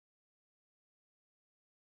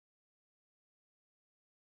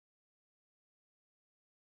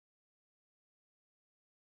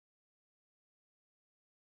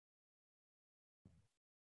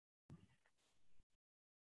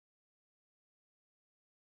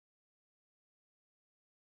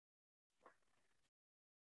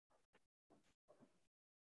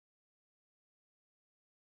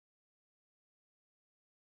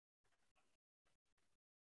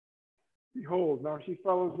Behold, now she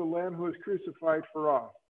follows the Lamb who is crucified for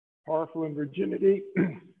us. Powerful in virginity,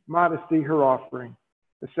 modesty her offering,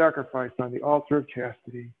 the sacrifice on the altar of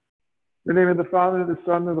chastity. In the name of the Father, and of the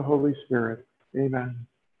Son, and of the Holy Spirit. Amen.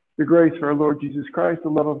 The grace of our Lord Jesus Christ, the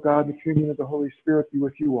love of God, the communion of the Holy Spirit be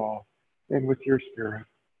with you all, and with your spirit.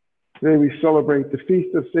 Today we celebrate the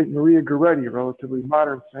feast of St. Maria Goretti, a relatively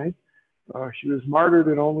modern saint. She was martyred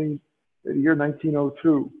in only the year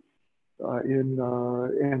 1902 in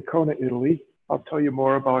Ancona, Italy. I'll tell you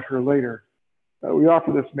more about her later. We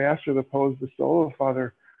offer this Mass to repose the soul of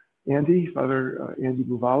Father Andy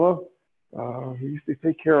Buvala, who used to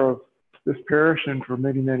take care of this parish and for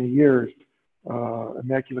many, many years.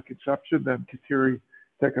 Immaculate Conception, then Kateri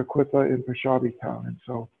Tekakwitha in Pashabi Town. And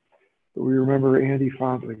so we remember Andy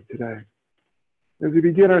fondly today. As we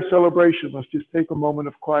begin our celebration, let's just take a moment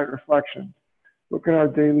of quiet reflection. Look in our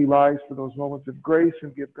daily lives for those moments of grace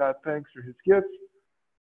and give God thanks for his gifts.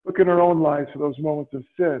 Look in our own lives for those moments of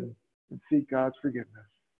sin and seek God's forgiveness.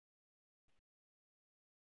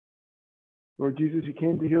 Lord Jesus, you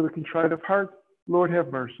came to heal the contrite of heart. Lord,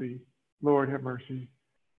 have mercy. Lord, have mercy.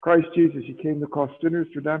 Christ Jesus, you came to call sinners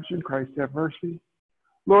to redemption. Christ, have mercy.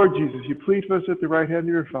 Lord Jesus, you plead for us at the right hand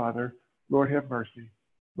of your Father. Lord, have mercy.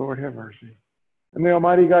 Lord, have mercy. And may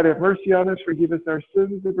Almighty God have mercy on us, forgive us our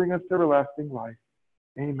sins, and bring us to everlasting life.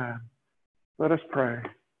 Amen. Let us pray.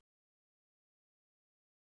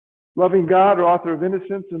 Loving God, author of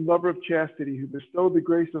innocence and lover of chastity, who bestowed the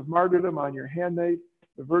grace of martyrdom on your handmaid,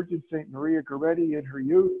 the Virgin St. Maria Goretti, in her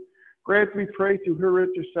youth, grant, we pray, through her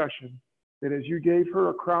intercession, that as you gave her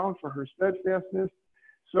a crown for her steadfastness,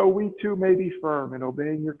 so we too may be firm in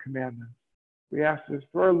obeying your commandments. We ask this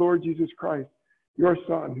through our Lord Jesus Christ, your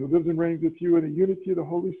Son, who lives and reigns with you in the unity of the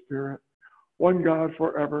Holy Spirit, one God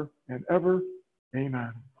forever and ever.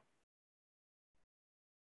 Amen.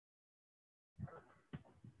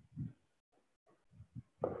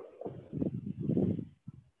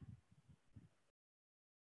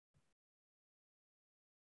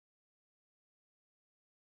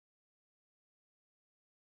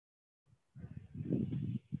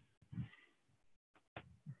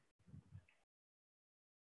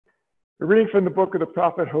 A reading from the book of the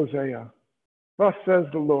prophet Hosea. Thus says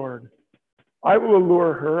the Lord, I will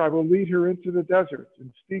allure her, I will lead her into the desert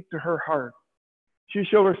and speak to her heart. She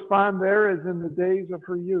shall respond there as in the days of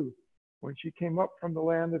her youth, when she came up from the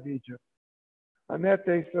land of Egypt. On that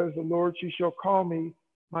day, says the Lord, she shall call me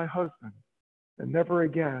my husband, and never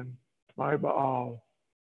again my Baal.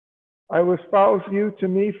 I will espouse you to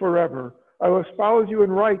me forever. I will espouse you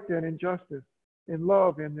in right and in justice, in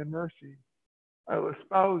love and in mercy. I will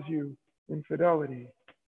espouse you in fidelity,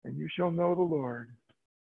 and you shall know the Lord.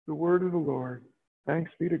 The word of the Lord. Thanks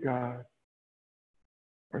be to God.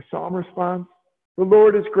 Our psalm response, the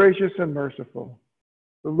Lord is gracious and merciful.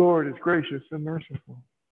 The Lord is gracious and merciful.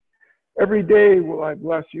 Every day will I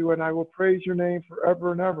bless you, and I will praise your name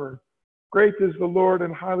forever and ever. Great is the Lord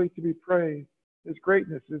and highly to be praised. His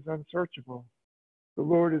greatness is unsearchable. The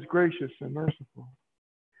Lord is gracious and merciful.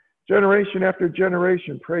 Generation after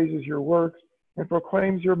generation praises your works and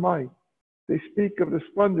proclaims your might. They speak of the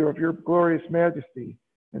splendor of your glorious majesty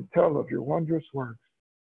and tell of your wondrous works.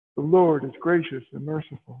 The Lord is gracious and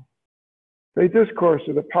merciful. They discourse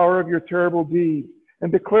of the power of your terrible deeds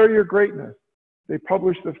and declare your greatness. They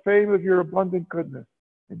publish the fame of your abundant goodness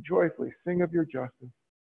and joyfully sing of your justice.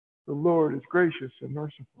 The Lord is gracious and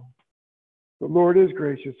merciful. The Lord is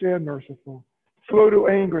gracious and merciful, slow to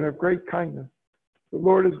anger and of great kindness. The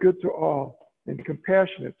Lord is good to all and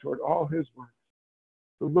compassionate toward all his works.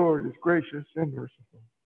 The Lord is gracious and merciful.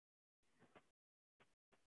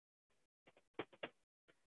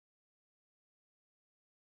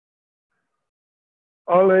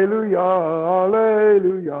 Alleluia,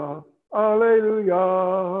 alleluia,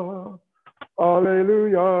 alleluia,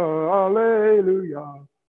 alleluia, alleluia,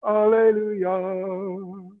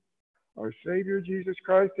 alleluia. Our Savior Jesus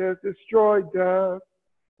Christ has destroyed death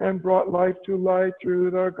and brought life to light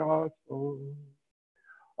through the gospel.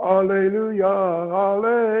 Alleluia,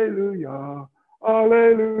 alleluia,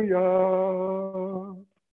 alleluia.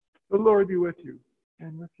 The Lord be with you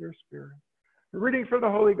and with your spirit. A reading from the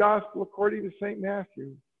Holy Gospel according to St.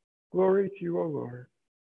 Matthew. Glory to you, O Lord.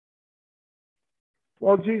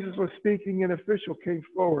 While Jesus was speaking, an official came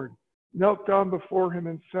forward, knelt down before him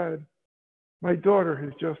and said, My daughter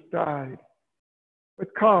has just died.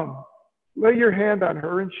 But come, lay your hand on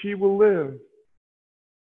her and she will live.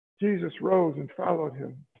 Jesus rose and followed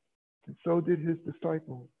him, and so did his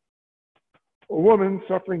disciples. A woman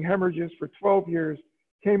suffering hemorrhages for 12 years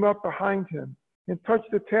came up behind him and touched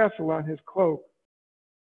the tassel on his cloak.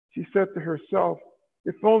 She said to herself,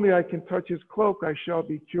 If only I can touch his cloak, I shall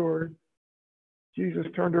be cured. Jesus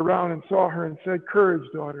turned around and saw her and said, "Courage,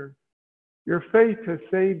 daughter, your faith has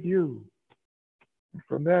saved you." And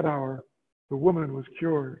from that hour, the woman was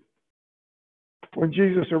cured. When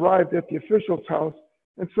Jesus arrived at the official's house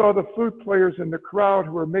and saw the flute players in the crowd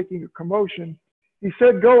who were making a commotion, he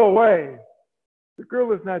said, "Go away. The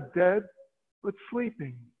girl is not dead, but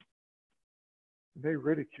sleeping." And they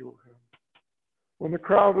ridiculed him. When the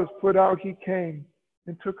crowd was put out, he came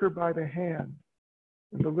and took her by the hand,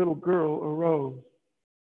 and the little girl arose.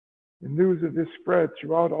 And news of this spread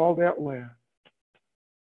throughout all that land.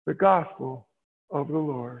 The gospel of the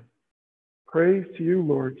Lord. Praise to you,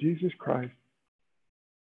 Lord Jesus Christ.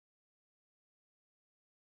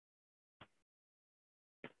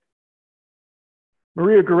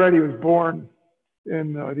 Maria Goretti was born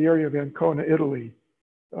in the area of Ancona, Italy,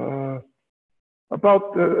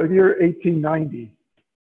 about the year 1890.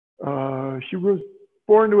 She was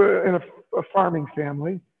born in a farming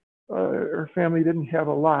family. Her family didn't have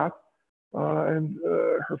a lot, and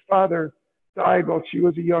her father died while she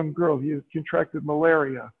was a young girl. He had contracted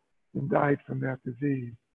malaria and died from that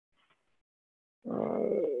disease.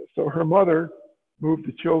 So her mother moved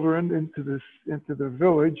the children into the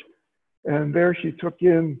village, and there she took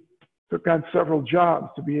on several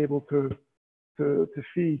jobs to be able to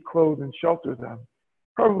feed, clothe, and shelter them,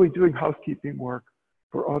 probably doing housekeeping work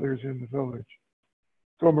for others in the village.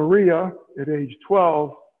 So Maria, at age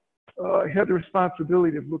 12, had the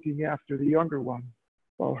responsibility of looking after the younger one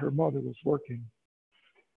while her mother was working.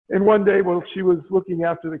 And one day, while she was looking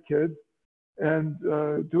after the kids and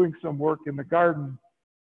doing some work in the garden,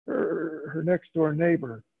 her next door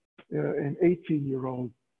neighbor, an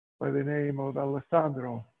 18-year-old by the name of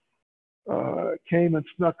Alessandro, came and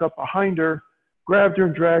snuck up behind her, grabbed her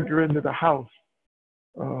and dragged her into the house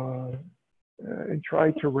and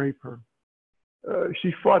tried to rape her.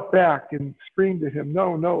 She fought back and screamed at him,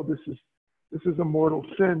 "No, this is a mortal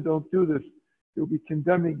sin. Don't do this. You'll be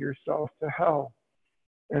condemning yourself to hell,"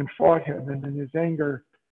 and fought him. And in his anger,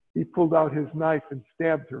 he pulled out his knife and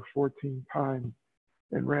stabbed her 14 times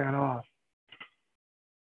and ran off.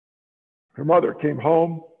 Her mother came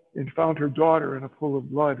home and found her daughter in a pool of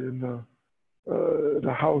blood in the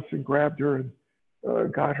house and grabbed her and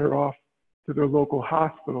got her off to the local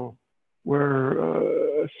hospital where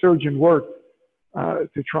a surgeon worked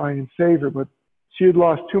to try and save her. But she had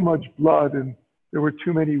lost too much blood and there were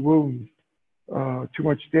too many wounds. Too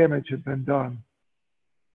much damage had been done.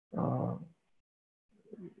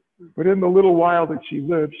 But in the little while that she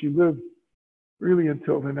lived really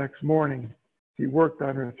until the next morning. He worked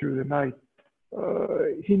on her through the night.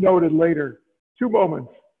 He noted later 2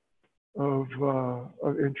 moments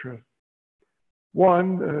of interest.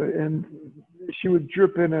 One, and she would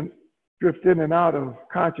drift in and out of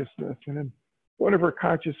consciousness. And in one of her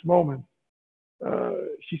conscious moments,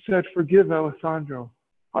 she said, "Forgive Alessandro.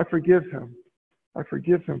 I forgive him. I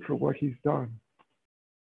forgive him for what he's done."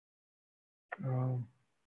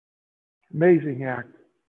 Amazing act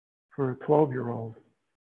for a 12-year-old,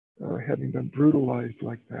 having been brutalized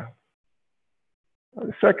like that.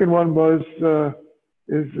 The second one was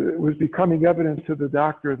it was becoming evident to the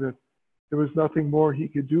doctor that there was nothing more he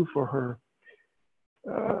could do for her.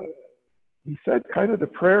 He said kind of the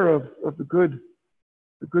prayer of the good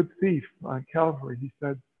thief on Calvary. He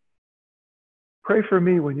said, "Pray for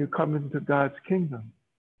me when you come into God's kingdom."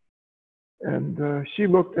 And she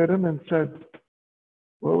looked at him and said,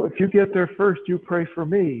 "Well, if you get there first, you pray for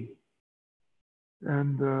me."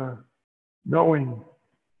 And knowing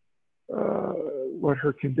what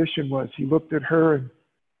her condition was, he looked at her and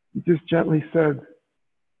he just gently said,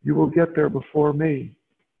 "You will get there before me."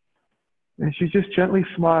 And she just gently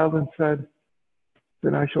smiled and said,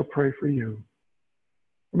 "Then I shall pray for you."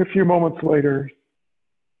 And a few moments later,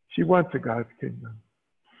 she went to God's kingdom.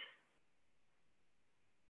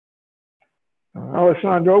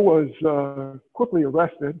 Alessandro was quickly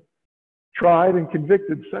arrested, tried and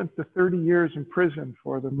convicted, sentenced to 30 years in prison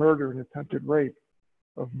for the murder and attempted rape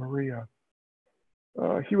of Maria.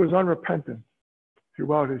 He was unrepentant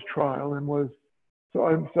throughout his trial and saw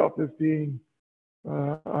himself as being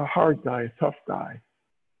a hard guy, a tough guy.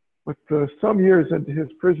 But some years into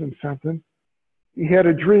his prison sentence, he had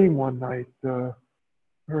a dream one night.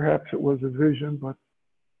 Perhaps it was a vision, but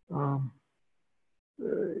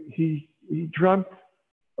he dreamt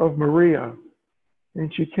of Maria,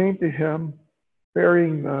 and she came to him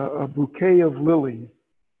bearing a bouquet of lilies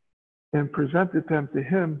and presented them to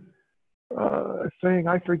him, saying,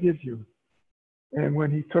 "I forgive you." And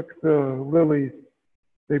when he took the lilies,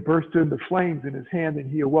 they burst into flames in his hand and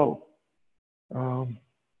he awoke.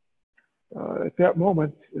 At that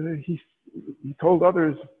moment, he told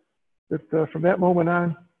others that from that moment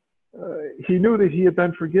on, he knew that he had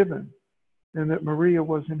been forgiven and that Maria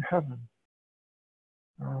was in heaven.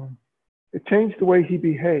 It changed the way he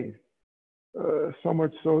behaved, so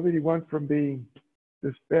much so that he went from being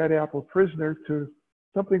this bad apple prisoner to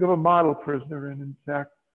something of a model prisoner, and in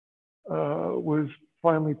fact was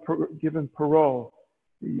finally given parole.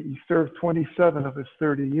 He served 27 of his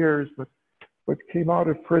 30 years, but came out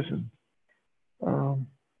of prison.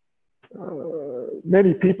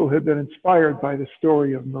 Many people had been inspired by the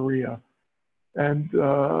story of Maria, and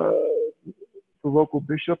the local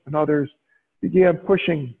bishop and others began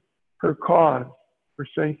pushing her cause for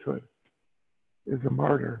sainthood as a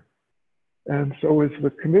martyr. And so as the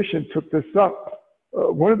commission took this up,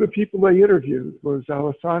 one of the people they interviewed was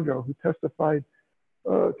Alessandro, who testified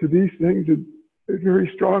to these things and very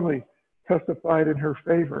strongly testified in her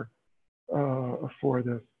favor for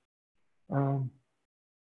this.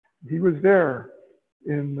 He was there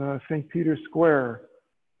in St. Peter's Square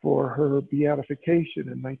for her beatification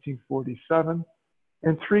in 1947.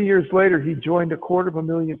 And 3 years later, he joined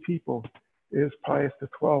 250,000 people as Pius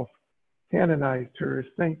XII canonized her as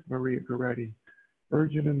Saint Maria Goretti,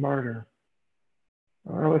 Virgin and Martyr.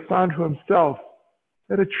 Alessandro himself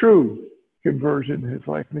had a true conversion in his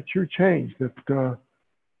life, and a true change, that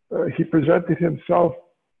he presented himself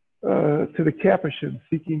to the Capuchins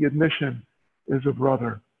seeking admission as a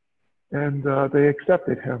brother. And they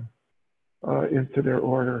accepted him into their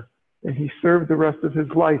order. And he served the rest of his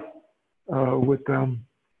life with them,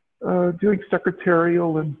 doing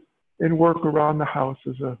secretarial and work around the house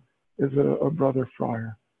as a brother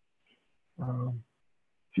friar.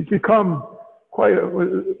 She's become quite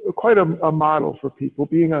a model for people.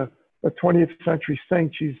 Being a 20th century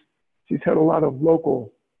saint, she's had a lot of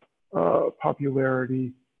local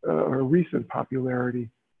popularity, or recent popularity,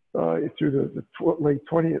 through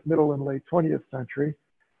the middle and late 20th century.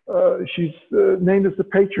 She's named as the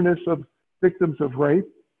patroness of victims of rape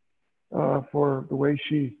for the way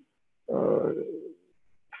she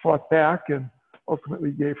fought back and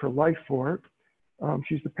ultimately gave her life for it.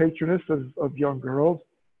 She's the patroness of young girls.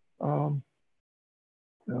 One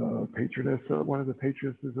of the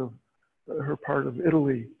patronesses of her part of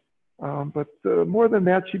Italy. But more than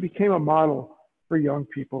that, she became a model for young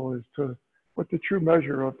people as to what the true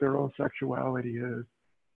measure of their own sexuality is.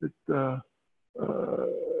 It's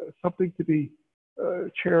something to be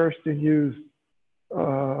cherished and used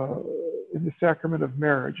in the sacrament of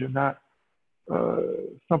marriage, and not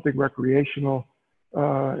something recreational,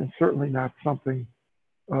 and certainly not something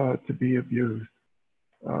to be abused.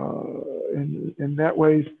 In that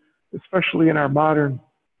ways, especially in our modern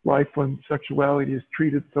life when sexuality is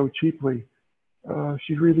treated so cheaply,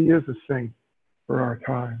 she really is a saint for our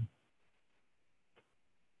time.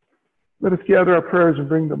 Let us gather our prayers and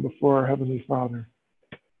bring them before our Heavenly Father.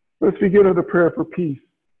 Let us begin with a prayer for peace.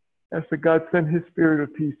 Ask that God send His Spirit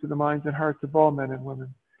of peace to the minds and hearts of all men and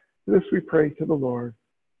women. For this we pray to the Lord.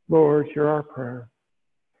 Lord, hear our prayer.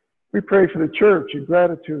 We pray for the church in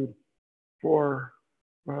gratitude for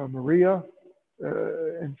Maria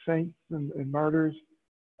and saints and martyrs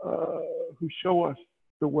who show us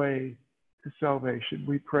the way to salvation.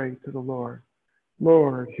 We pray to the Lord.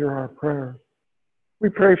 Lord, hear our prayer. We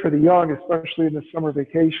pray for the young, especially in the summer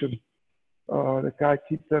vacation, that God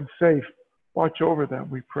keep them safe. Watch over them,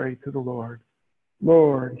 we pray to the Lord.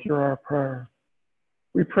 Lord, hear our prayer.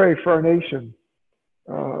 We pray for our nation.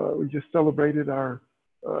 We just celebrated our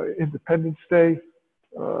Independence Day.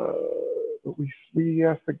 But we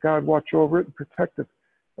ask that God watch over it and protect it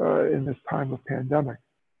in this time of pandemic.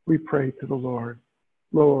 We pray to the Lord.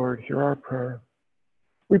 Lord, hear our prayer.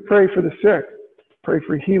 We pray for the sick. Pray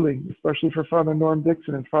for healing, especially for Father Norm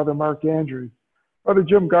Dixon and Father Mark Andrews, Father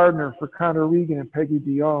Jim Gardner, for Connor Regan and Peggy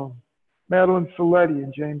Dion, Madeline Saletti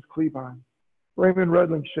and James Cleavon, Raymond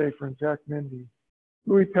Redling Schaefer and Zach Mindy,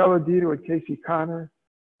 Louis Palladino and Casey Connor,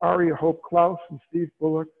 Aria Hope Klaus and Steve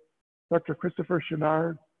Bullock, Dr. Christopher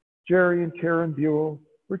Chenard, Jerry and Karen Buell,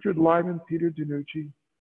 Richard Lyman, Peter DiNucci,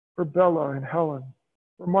 for Bella and Helen,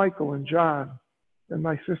 for Michael and John, and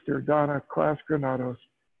my sister Donna Class Granados.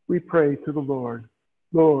 We pray to the Lord.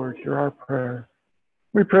 Lord, hear our prayer.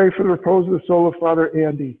 We pray for the repose of the soul of Father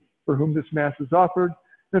Andy, for whom this Mass is offered,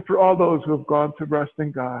 and for all those who have gone to rest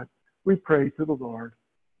in God. We pray to the Lord.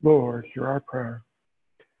 Lord, hear our prayer.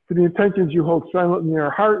 For the intentions you hold silently in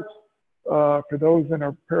our hearts, for those in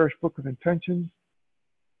our parish book of intentions,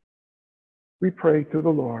 we pray to the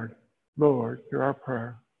Lord. Lord, hear our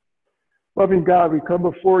prayer. Loving God, we come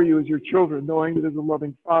before you as your children, knowing that as a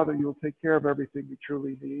loving Father, you will take care of everything we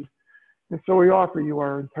truly need. And so we offer you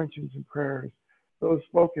our intentions and prayers, those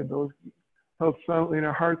spoken, those held silently in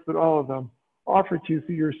our hearts, but all of them offered to you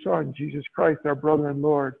through your Son, Jesus Christ, our brother and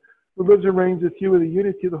Lord, who lives and reigns with you in the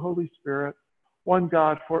unity of the Holy Spirit, one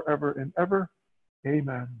God, forever and ever.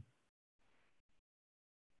 Amen.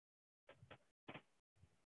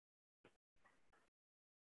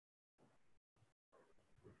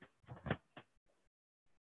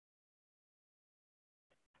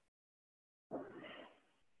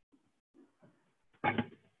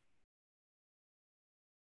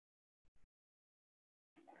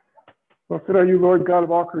 Blessed are you, Lord God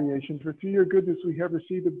of all creation, for through your goodness we have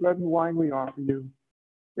received the bread and wine we offer you.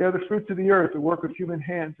 They are the fruits of the earth, the work of human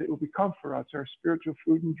hands. It will become for us our spiritual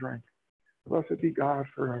food and drink. Blessed be God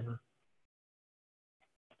forever.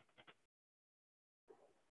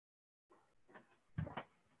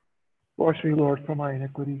 Wash me, Lord, from my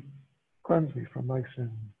iniquity. Cleanse me from my sin.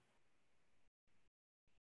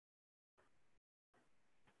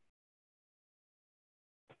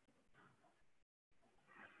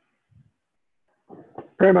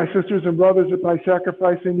 Pray, my sisters and brothers, that my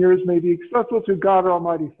sacrifice and yours may be acceptable to God, our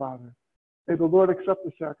Almighty Father. May the Lord accept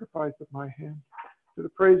the sacrifice of my hand, to the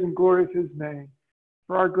praise and glory of his name,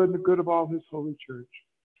 for our good and the good of all his holy church.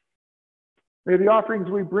 May the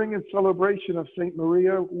offerings we bring in celebration of St.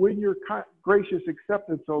 Maria win your gracious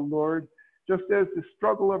acceptance, O Lord, just as the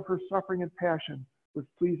struggle of her suffering and passion was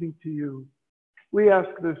pleasing to you. We ask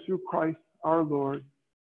this through Christ our Lord.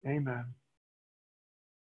 Amen.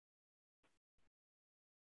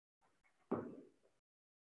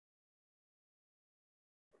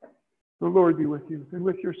 The Lord be with you and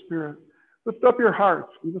with your spirit. Lift up your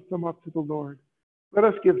hearts. We lift them up to the Lord. Let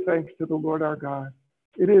us give thanks to the Lord our God.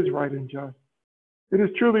 It is right and just. It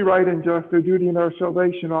is truly right and just, our duty and our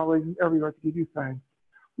salvation, always and everywhere, to give you thanks.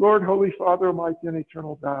 Lord, Holy Father, Almighty and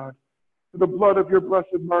eternal God, for the blood of your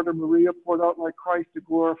blessed martyr Maria, poured out like Christ to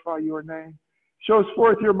glorify your name, shows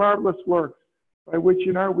forth your marvelous works, by which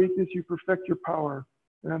in our weakness you perfect your power,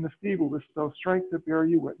 and on the feeble bestow strength to bear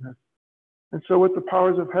you witness. And so with the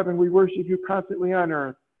powers of heaven we worship you constantly on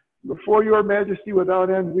earth. Before your majesty without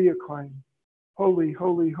end we acclaim. Holy,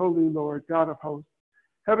 holy, holy Lord, God of hosts.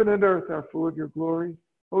 Heaven and earth are full of your glory.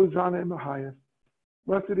 Hosanna in the highest.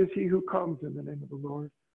 Blessed is he who comes in the name of the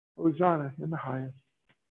Lord. Hosanna in the highest.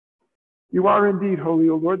 You are indeed holy,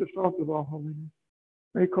 O Lord, the fount of all holiness.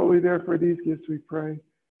 Make holy therefore these gifts, we pray,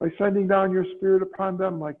 by sending down your Spirit upon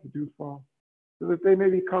them like the dewfall, so that they may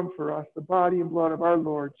become for us the body and blood of our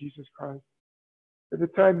Lord Jesus Christ. At the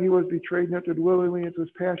time he was betrayed and entered willingly into his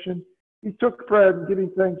passion, he took bread and giving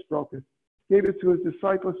thanks broke it, gave it to his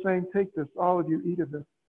disciples, saying, "Take this, all of you, eat of it,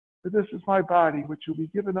 for this is my body, which will be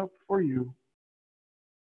given up for you."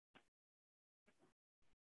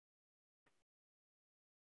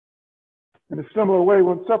 In a similar way,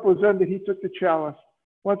 when supper was ended, he took the chalice.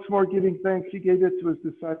 Once more giving thanks, he gave it to his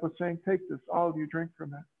disciples, saying, "Take this, all of you, drink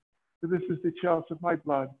from it, for this is the chalice of my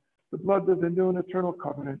blood, the blood of the new and eternal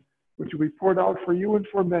covenant, which will be poured out for you and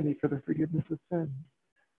for many for the forgiveness of sins.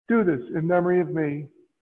 Do this in memory of me."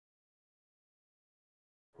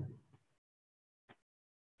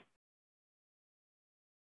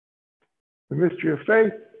 The mystery of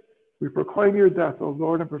faith, we proclaim your death, O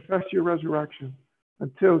Lord, and profess your resurrection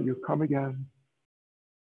until you come again.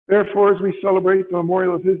 Therefore, as we celebrate the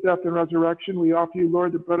memorial of his death and resurrection, we offer you,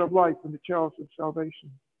 Lord, the bread of life and the chalice of salvation,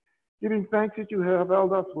 giving thanks that you have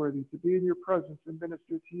held us worthy to be in your presence and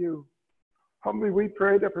minister to you. Humbly we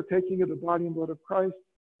pray that partaking of the body and blood of Christ,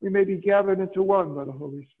 we may be gathered into one by the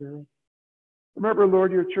Holy Spirit. Remember,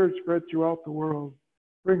 Lord, your church spread throughout the world.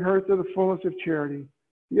 Bring her to the fullness of charity,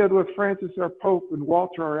 together with Francis, our Pope, and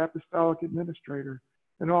Walter, our Apostolic Administrator,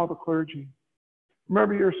 and all the clergy.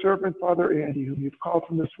 Remember your servant, Father Andy, whom you've called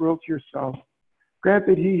from this world to yourself. Grant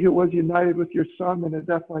that he who was united with your Son in a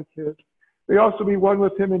death like his may also be one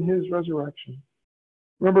with him in his resurrection.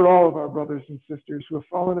 Remember all of our brothers and sisters who have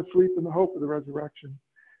fallen asleep in the hope of the resurrection,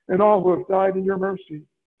 and all who have died in your mercy.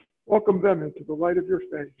 Welcome them into the light of your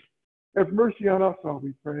face. Have mercy on us all,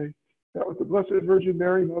 we pray, that with the Blessed Virgin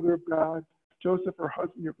Mary, Mother of God, Joseph, her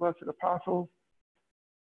husband, your blessed apostles,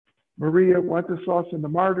 Maria, Wenceslaus, and the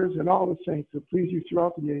martyrs, and all the saints who please you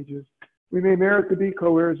throughout the ages, we may merit to be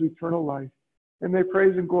co-heirs of eternal life, and may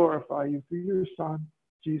praise and glorify you through your Son,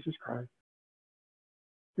 Jesus Christ.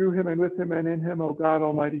 Through him and with him and in him, O God,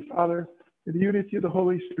 Almighty Father, in the unity of the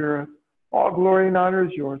Holy Spirit, all glory and honor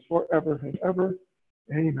is yours forever and ever.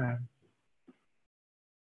 Amen.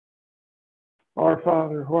 Our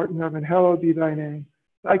Father, who art in heaven, hallowed be thy name.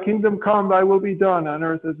 Thy kingdom come, thy will be done on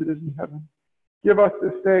earth as it is in heaven. Give us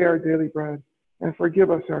this day our daily bread, and forgive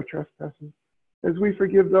us our trespasses, as we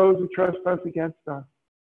forgive those who trespass against us.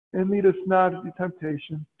 And lead us not into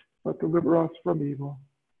temptation, but deliver us from evil.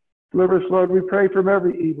 Deliver us, Lord, we pray, from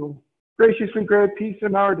every evil. Graciously grant peace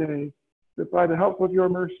in our days, that by the help of your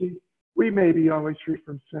mercy we may be always free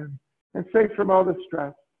from sin and safe from all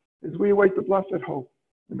distress as we await the blessed hope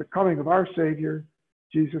and the coming of our Savior,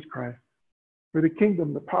 Jesus Christ. For the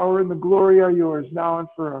kingdom, the power, and the glory are yours now and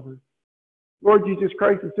forever. Lord Jesus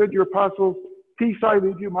Christ, you said to your apostles, peace I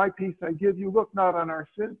leave you, my peace I give you. Look not on our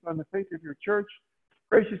sins, on the faith of your church.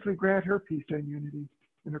 Graciously grant her peace and unity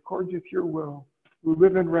in accordance with your will, who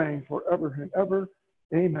live and reign forever and ever.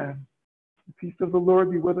 Amen. The peace of the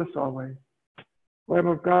Lord be with us always. Lamb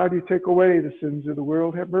of God, you take away the sins of the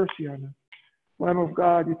world, have mercy on us. Lamb of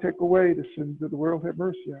God, you take away the sins of the world, have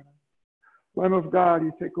mercy on us. Lamb of God,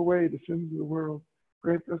 you take away the sins of the world,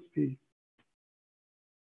 grant us peace.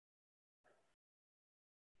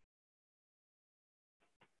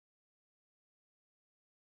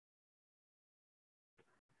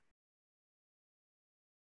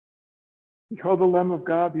 Behold the Lamb of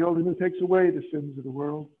God, behold him who takes away the sins of the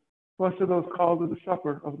world. Blessed are those called to the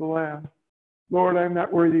supper of the Lamb. Lord, I am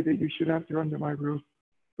not worthy that you should enter under my roof,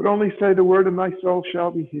 but only say the word and my soul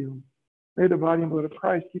shall be healed. May the body and blood of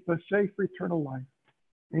Christ keep us safe for eternal life.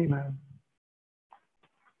 Amen.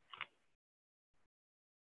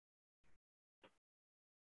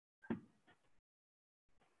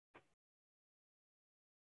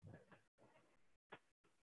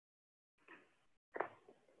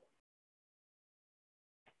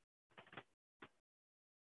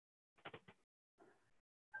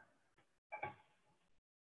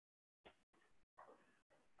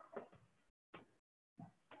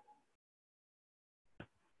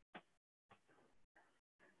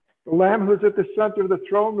 The Lamb who is at the center of the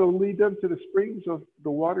throne will lead them to the springs of the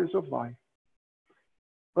waters of life.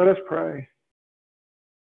 Let us pray.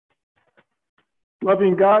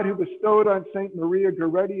 Loving God, who bestowed on St. Maria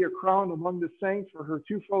Goretti a crown among the saints for her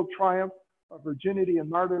twofold triumph of virginity and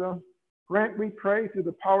martyrdom, grant, we pray, through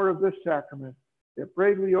the power of this sacrament, that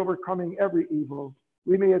bravely overcoming every evil,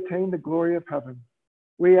 we may attain the glory of heaven.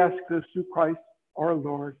 We ask this through Christ our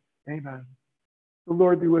Lord. Amen. The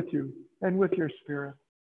Lord be with you and with your spirit.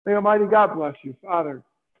 May Almighty God bless you, Father,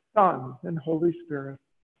 Son, and Holy Spirit.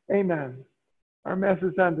 Amen. Our Mass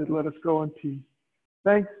is ended. Let us go in peace.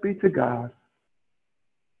 Thanks be to God.